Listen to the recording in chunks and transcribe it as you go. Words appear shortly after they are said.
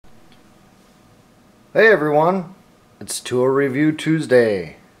Hey everyone, it's Tool Review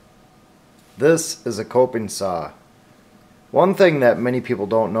Tuesday. This is a coping saw. One thing that many people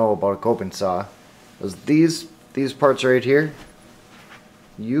don't know about a coping saw is these parts right here,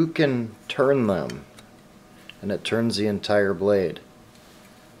 you can turn them and it turns the entire blade.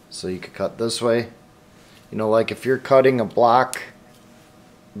 So you could cut this way. You know, like if you're cutting a block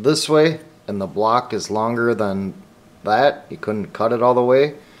this way and the block is longer than that, you couldn't cut it all the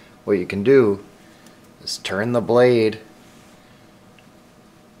way. What you can do is turn the blade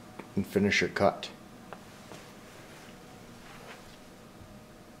and finish your cut.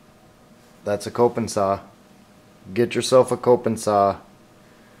 That's a coping saw. Get yourself a coping saw.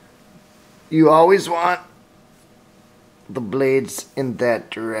 You always want the blades in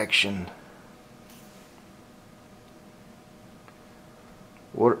that direction.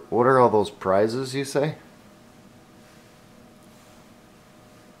 What are all those prizes you say?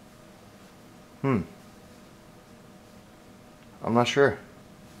 I'm not sure.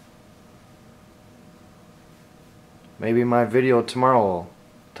 Maybe my video tomorrow will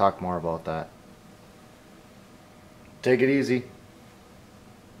talk more about that. Take it easy.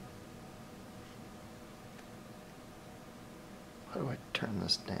 How do I turn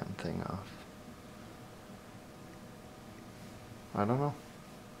this damn thing off? I don't know.